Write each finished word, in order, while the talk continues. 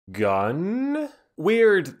Gun?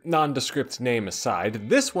 Weird, nondescript name aside,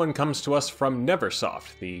 this one comes to us from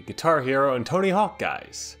Neversoft, the Guitar Hero and Tony Hawk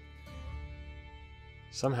guys.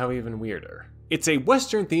 Somehow even weirder. It's a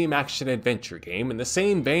Western-themed action-adventure game in the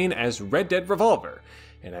same vein as Red Dead Revolver.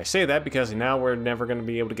 And I say that because now we're never going to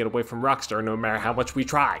be able to get away from Rockstar no matter how much we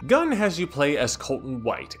try. Gun has you play as Colton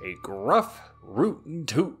White, a gruff, rootin'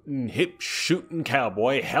 tootin' hip shootin'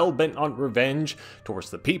 cowboy hell-bent on revenge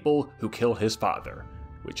towards the people who killed his father,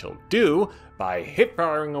 which he'll do by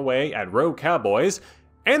hip-firing away at rogue cowboys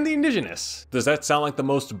and the indigenous. Does that sound like the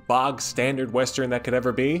most bog-standard Western that could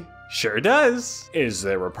ever be? Sure does. Is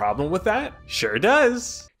there a problem with that? Sure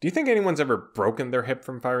does. Do you think anyone's ever broken their hip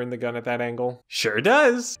from firing the gun at that angle? Sure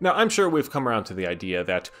does. Now, I'm sure we've come around to the idea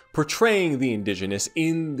that portraying the indigenous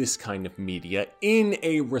in this kind of media in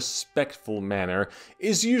a respectful manner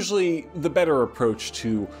is usually the better approach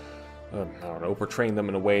to portraying them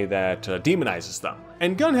in a way that demonizes them.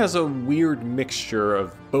 And Gun has a weird mixture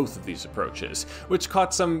of both of these approaches, which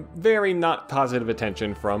caught some very not positive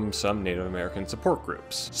attention from some Native American support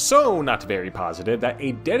groups. So not very positive that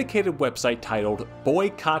a dedicated website titled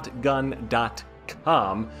boycottgun.com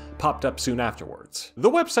popped up soon afterwards. The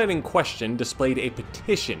website in question displayed a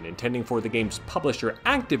petition intending for the game's publisher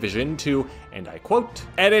Activision to, and I quote,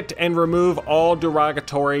 edit and remove all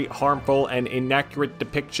derogatory, harmful, and inaccurate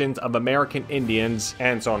depictions of American Indians,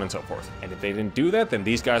 and so on and so forth. And if they didn't do that, then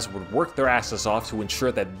these guys would work their asses off to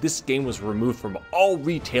ensure that this game was removed from all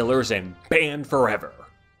retailers and banned forever.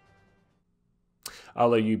 I'll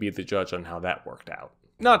let you be the judge on how that worked out.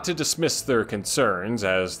 Not to dismiss their concerns,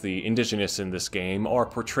 as the indigenous in this game are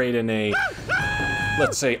portrayed in a,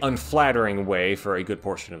 let's say, unflattering way for a good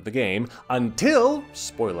portion of the game, until,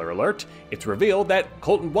 spoiler alert, it's revealed that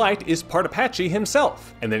Colton White is part Apache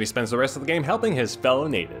himself, and then he spends the rest of the game helping his fellow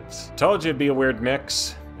natives. Told you it'd be a weird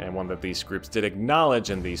mix, and one that these groups did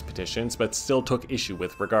acknowledge in these petitions, but still took issue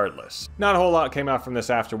with regardless. Not a whole lot came out from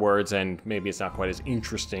this afterwards, and maybe it's not quite as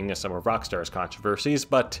interesting as some of Rockstar's controversies,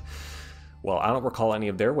 but well, I don't recall any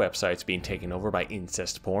of their websites being taken over by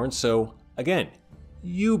incest porn, so again,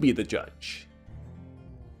 you be the judge.